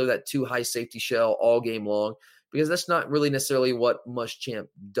and kind of play with that too high safety shell all game long, because that's not really necessarily what Muschamp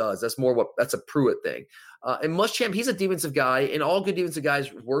does. That's a Pruitt thing. And Muschamp, he's a defensive guy, and all good defensive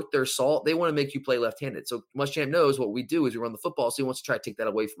guys worth their salt. They want to make you play left-handed. So Muschamp knows what we do is we run the football, so he wants to try to take that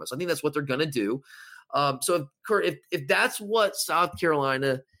away from us. I think that's what they're going to do. So, Kurt, if that's what South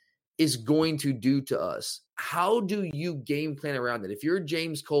Carolina is going to do to us, how do you game plan around it? If you're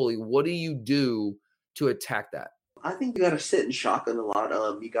James Coley, what do you do to attack that? I think you got to sit in shotgun a lot.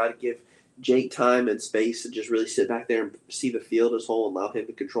 You got to give Jake time and space to just really sit back there and see the field as a whole, allow him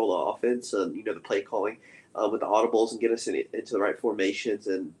to control the offense, the play calling with the audibles and get us into the right formations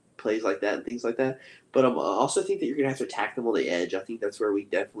and plays like that and things like that. But I also think that you're going to have to attack them on the edge. I think that's where we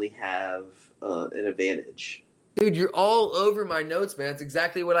definitely have an advantage. Dude, you're all over my notes, man. It's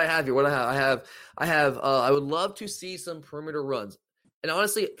exactly what I have here. I would love to see some perimeter runs. And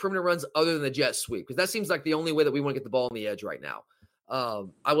honestly, perimeter runs other than the jet sweep, because that seems like the only way that we want to get the ball on the edge right now. I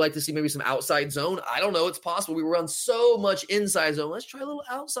would like to see maybe some outside zone. I don't know. It's possible. We run so much inside zone. Let's try a little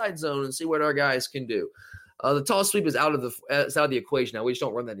outside zone and see what our guys can do. The tall sweep is out of the equation now. We just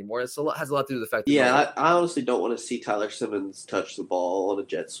don't run that anymore. Has a lot to do with the fact that I honestly don't want to see Tyler Simmons touch the ball on a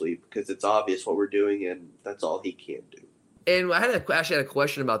jet sweep, because it's obvious what we're doing, and that's all he can do. And I actually had a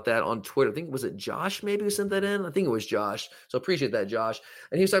question about that on Twitter. I think, was it Josh maybe who sent that in? I think it was Josh. So appreciate that, Josh.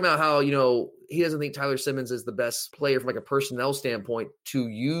 And he was talking about how, he doesn't think Tyler Simmons is the best player from like a personnel standpoint to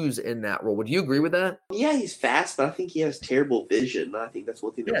use in that role. Would you agree with that? Yeah, he's fast, but I think he has terrible vision. I think that's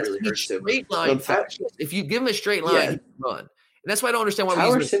one thing that really hurts him. Straight line if you give him a straight line, he can run. And that's why I don't understand why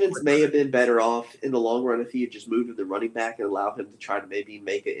Tyler Simmons may have been better off in the long run if he had just moved to the running back and allowed him to try to maybe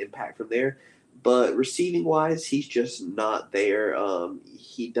make an impact from there. But receiving-wise, he's just not there.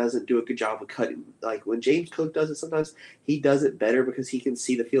 He doesn't do a good job of cutting. Like when James Cook does it sometimes, he does it better because he can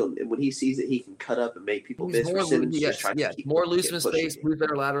see the field. And when he sees it, he can cut up and make people miss. More loose in space, move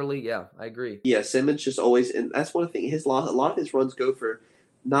better laterally. Yeah, I agree. Yeah, Simmons just always – and that's one thing. A lot of his runs go for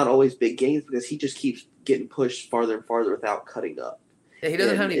not always big gains because he just keeps getting pushed farther and farther without cutting up. Yeah, he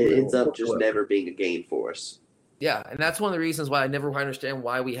doesn't have any – it ends up just never being a gain for us. Yeah, and that's one of the reasons why I never quite understand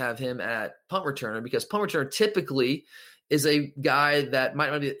why we have him at punt returner, because punt returner typically is a guy that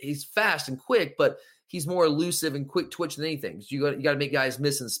might not be – he's fast and quick, but he's more elusive and quick twitch than anything. So you got to make guys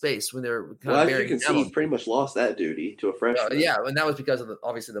miss in space when they're kind of as you can see, he's pretty much lost that duty to a freshman. Yeah, and that was because of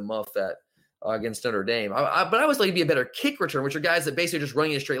obviously the muff that against Notre Dame. But I always like to be a better kick return, which are guys that basically are just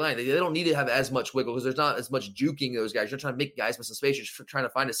running in a straight line. They don't need to have as much wiggle because there's not as much juking those guys. You're trying to make guys miss in space. You're just trying to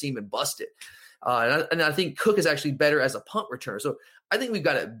find a seam and bust it. And I think Cook is actually better as a punt returner. So I think we've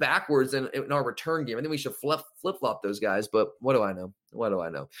got it backwards in our return game. I think we should flip-flop those guys, but what do I know?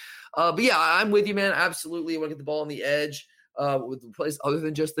 But yeah, I'm with you, man. Absolutely. I want to get the ball on the edge with the plays other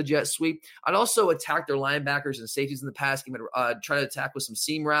than just the jet sweep. I'd also attack their linebackers and safeties in the pass game and try to attack with some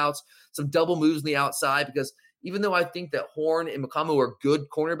seam routes, some double moves on the outside, because even though I think that Horn and Makamu are good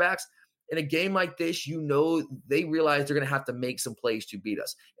cornerbacks, in a game like this, they realize they're going to have to make some plays to beat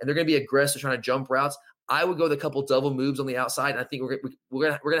us, and they're going to be aggressive trying to jump routes. I would go with a couple double moves on the outside, and I think we're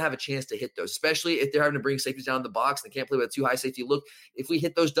going to have a chance to hit those, especially if they're having to bring safeties down in the box and they can't play with a too high safety look. If we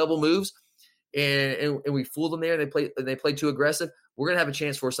hit those double moves, and we fool them there and they play too aggressive, we're going to have a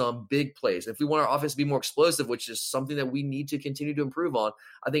chance for some big plays. If we want our offense to be more explosive, which is something that we need to continue to improve on,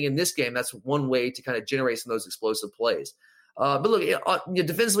 I think in this game, that's one way to kind of generate some of those explosive plays. But look,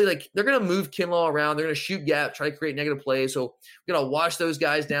 defensively, like they're going to move Kinlaw around. They're going to shoot gap, try to create negative plays. So we're going to wash those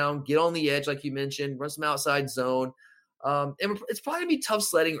guys down, get on the edge, like you mentioned, run some outside zone. And it's probably going to be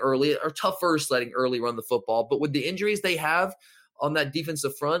tougher sledding early, run the football. But with the injuries they have on that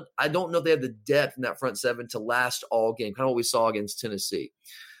defensive front, I don't know if they have the depth in that front seven to last all game, kind of what we saw against Tennessee.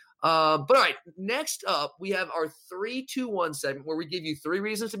 But all right, next up, we have our 3-2-1 segment where we give you 3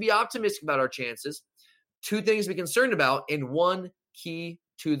 reasons to be optimistic about our chances, 2 things to be concerned about, and 1 key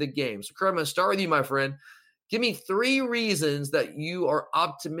to the game. So, Kurt, I'm going to start with you, my friend. Give me 3 reasons that you are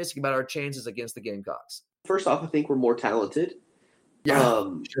optimistic about our chances against the Gamecocks. First off, I think we're more talented. Yeah,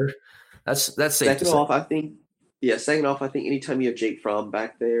 sure. That's safe. Second off, I think anytime you have Jake Fromm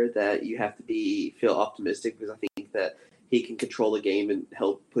back there, that you have to feel optimistic because I think that he can control the game and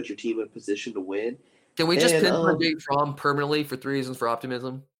help put your team in a position to win. Can we just pin for Jake Fromm permanently for 3 reasons for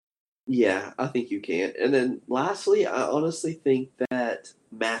optimism? Yeah, I think you can. And then lastly, I honestly think that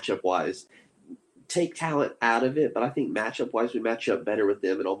matchup-wise, take talent out of it, but I think matchup-wise, we match up better with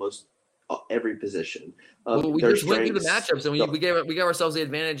them in almost every position. We just went through the matchups, and we gave ourselves the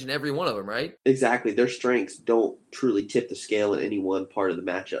advantage in every one of them, right? Exactly. Their strengths don't truly tip the scale in any one part of the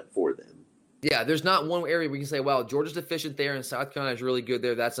matchup for them. Yeah, there's not one area where you can say, wow, Georgia's deficient there and South Carolina is really good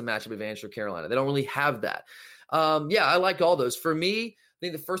there. That's a matchup advantage for Carolina. They don't really have that. I like all those. For me, I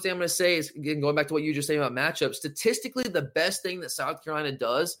think the first thing I'm going to say is, again, going back to what you just saying about matchups, statistically, the best thing that South Carolina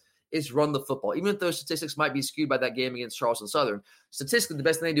does is run the football. Even if those statistics might be skewed by that game against Charleston Southern, statistically, the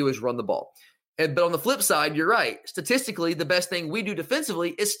best thing they do is run the ball. But on the flip side, you're right. Statistically, the best thing we do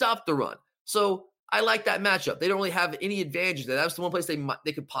defensively is stop the run. So I like that matchup. They don't really have any advantage there. That's the one place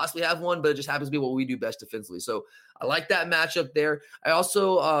they could possibly have one, but it just happens to be what we do best defensively. So I like that matchup there. I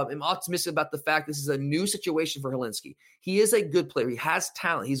also am optimistic about the fact this is a new situation for Hilinski. He is a good player. He has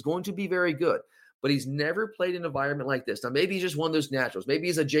talent. He's going to be very good. But he's never played in an environment like this. Now, maybe he's just one of those naturals. Maybe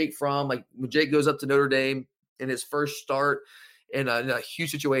he's a Jake Fromm, like when Jake goes up to Notre Dame in his first start in a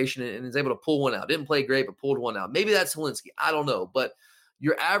huge situation and is able to pull one out. Didn't play great, but pulled one out. Maybe that's Hilinski. I don't know. But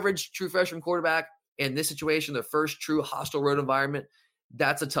your average true freshman quarterback in this situation, the first true hostile road environment,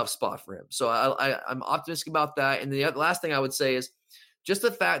 that's a tough spot for him. So I'm optimistic about that. And the last thing I would say is just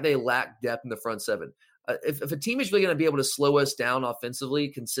the fact they lack depth in the front seven. If a team is really going to be able to slow us down offensively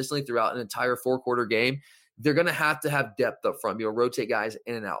consistently throughout an entire 4-quarter game, they're going to have depth up front, rotate guys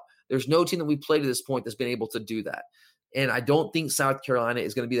in and out. There's no team that we've played to this point that's been able to do that. And I don't think South Carolina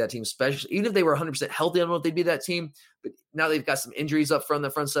is going to be that team, especially even if they were 100% healthy. I don't know if they'd be that team, but now they've got some injuries up front in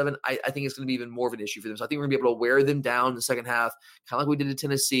the front seven. I think it's going to be even more of an issue for them. So I think we're going to be able to wear them down in the second half, kind of like we did in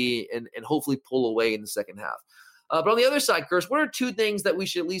Tennessee, and hopefully pull away in the second half. But on the other side, Chris, what are 2 things that we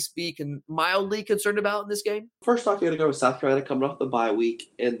should at least be mildly concerned about in this game? First off, you got to go with South Carolina coming off the bye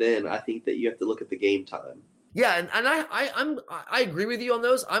week, and then I think that you have to look at the game time. Yeah, and I agree with you on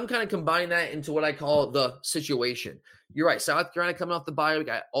those. I'm kind of combining that into what I call the situation. You're right. South Carolina coming off the bye week.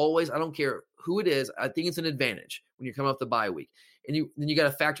 I don't care who it is. I think it's an advantage when you're coming off the bye week. And then you got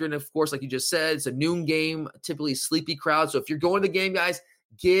to factor in, of course, like you just said, it's a noon game, typically sleepy crowd. So if you're going to the game, guys,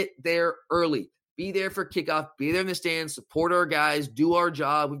 get there early. Be there for kickoff. Be there in the stands. Support our guys. Do our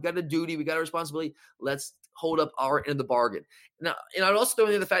job. We've got a duty. We got a responsibility. Let's hold up our end of the bargain. Now, and I'd also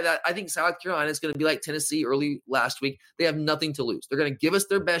throw in the fact that I think South Carolina is going to be like Tennessee early last week. They have nothing to lose. They're going to give us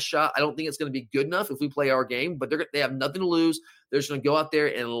their best shot. I don't think it's going to be good enough if we play our game, but they have nothing to lose. They're just going to go out there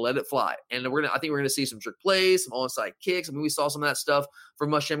and let it fly. And I think we're going to see some trick plays, some onside kicks. I mean, we saw some of that stuff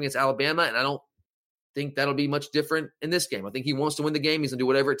from Muschamp against Alabama, and I don't think that'll be much different in this game. I think he wants to win the game. He's going to do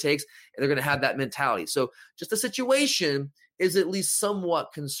whatever it takes, and they're going to have that mentality. So just the situation is at least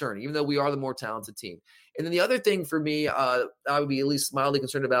somewhat concerning, even though we are the more talented team. And then the other thing for me, I would be at least mildly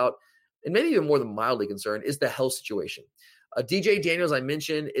concerned about, and maybe even more than mildly concerned, is the health situation. DJ Daniels, I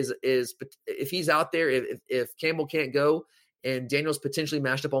mentioned, is if he's out there, if Campbell can't go, and Daniels potentially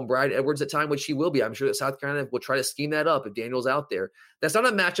matched up on Brad Edwards at time, which he will be. I'm sure that South Carolina will try to scheme that up if Daniels out there. That's not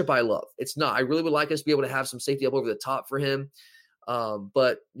a matchup I love. It's not. I really would like us to be able to have some safety up over the top for him.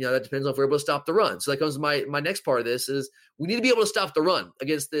 But that depends on if we're able to stop the run. So that comes to my next part of this is we need to be able to stop the run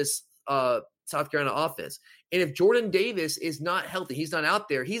against this South Carolina offense. And if Jordan Davis is not healthy, he's not out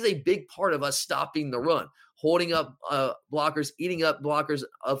there, he's a big part of us stopping the run, holding up blockers, eating up blockers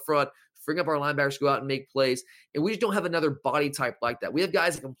up front, freeing up our linebackers to go out and make plays. And we just don't have another body type like that. We have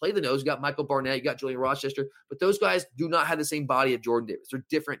guys that can play the nose. You got Michael Barnett, you got Julian Rochester, but those guys do not have the same body of Jordan Davis. They're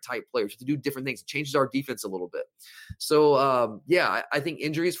different type players to do different things. It changes our defense a little bit. So, I think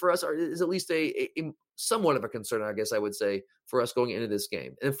injuries for us is at least a somewhat of a concern, I guess I would say, for us going into this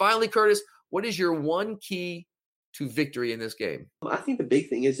game. And finally, Curtis, what is your one key to victory in this game? I think the big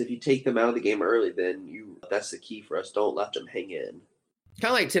thing is if you take them out of the game early, then that's the key for us. Don't let them hang in.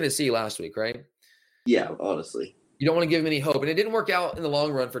 Kind of like Tennessee last week, right? Yeah, honestly. You don't want to give them any hope. And it didn't work out in the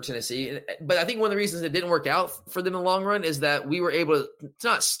long run for Tennessee. But I think one of the reasons it didn't work out for them in the long run is that we were able to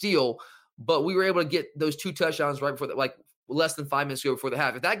not steal, but we were able to get those 2 touchdowns right before less than 5 minutes ago before the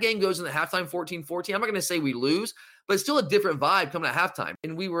half. If that game goes in the halftime 14-14, I'm not going to say we lose, but it's still a different vibe coming at halftime.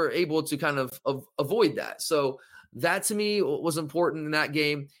 And we were able to kind of avoid that. So that to me was important in that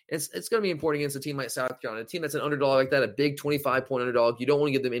game. It's going to be important against a team like South Carolina, a team that's an underdog like that, a big 25-point underdog. You don't want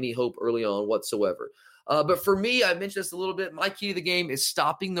to give them any hope early on whatsoever. But for me, I mentioned this a little bit. My key to the game is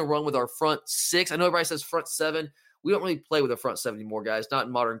stopping the run with our front 6. I know everybody says front 7. We don't really play with a front 7 anymore, guys, not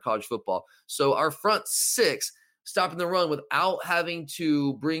in modern college football. So our front 6, stopping the run without having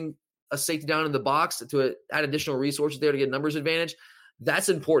to bring a safety down in the box to add additional resources there to get numbers advantage. That's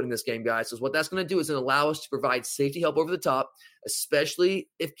important in this game, guys. So what that's going to do is going to allow us to provide safety help over the top, especially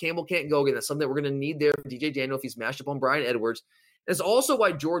if Campbell can't go again. That's something that we're going to need there for DJ Daniel if he's matched up on Brian Edwards. And it's also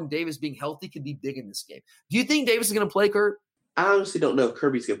why Jordan Davis being healthy could be big in this game. Do you think Davis is going to play, Kurt? I honestly don't know if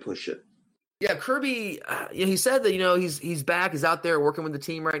Kirby's going to push it. Yeah, Kirby, he said that, he's back, he's out there working with the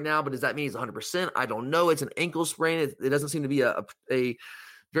team right now, but does that mean he's 100%? I don't know. It's an ankle sprain. It doesn't seem to be a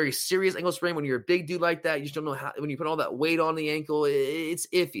very serious ankle sprain. When you're a big dude like that, you just don't know how, when you put all that weight on the ankle, it's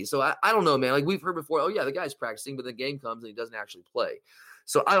iffy. So I don't know, man. Like we've heard before, oh yeah, the guy's practicing, but the game comes and he doesn't actually play.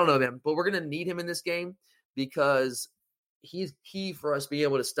 So I don't know, man, but we're going to need him in this game because he's key for us being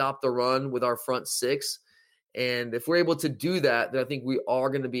able to stop the run with our front 6. And if we're able to do that, then I think we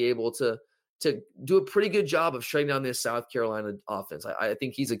are going to be able to do a pretty good job of shutting down this South Carolina offense. I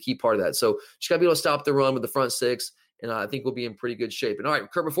think he's a key part of that. So just got to be able to stop the run with the front 6, and I think we'll be in pretty good shape. And all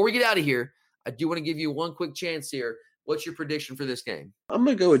right, Kurt, before we get out of here, I do want to give you one quick chance here. What's your prediction for this game? I'm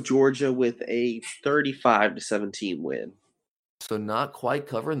going to go with Georgia with a 35-17 win. So not quite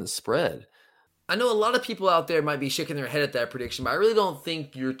covering the spread. I know a lot of people out there might be shaking their head at that prediction, but I really don't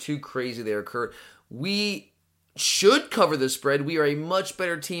think you're too crazy there, Kurt. We should cover the spread. We are a much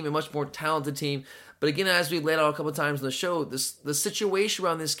better team, a much more talented team. But again, as we laid out a couple of times in the show, the situation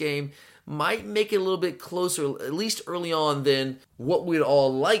around this game might make it a little bit closer, at least early on, than what we'd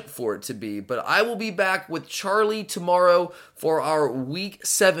all like for it to be. But I will be back with Charlie tomorrow for our Week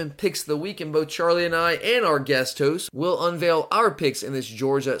 7 Picks of the Week, and both Charlie and I and our guest host will unveil our picks in this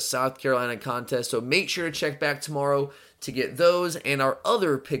Georgia-South Carolina contest. So make sure to check back tomorrow to get those and our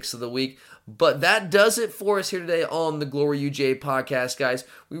other picks of the week. But that does it for us here today on the Glory UJ podcast, guys.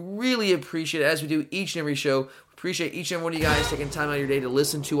 We really appreciate it, as we do each and every show. Appreciate each and every one of you guys taking time out of your day to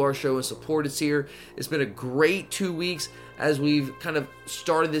listen to our show and support us here. It's been a great 2 weeks as we've kind of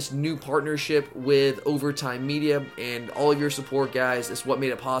started this new partnership with Overtime Media, and all of your support, guys, is what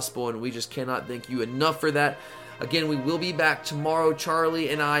made it possible, and we just cannot thank you enough for that. Again, we will be back tomorrow, Charlie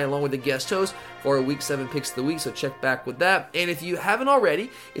and I, along with the guest host, for our Week 7 Picks of the Week, so check back with that. And if you haven't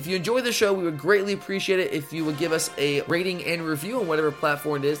already, if you enjoy the show, we would greatly appreciate it if you would give us a rating and review on whatever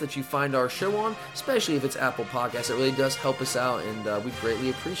platform it is that you find our show on, especially if it's Apple Podcasts. It really does help us out, and we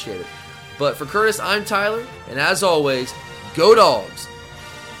greatly appreciate it. But for Curtis, I'm Tyler, and as always, go Dogs!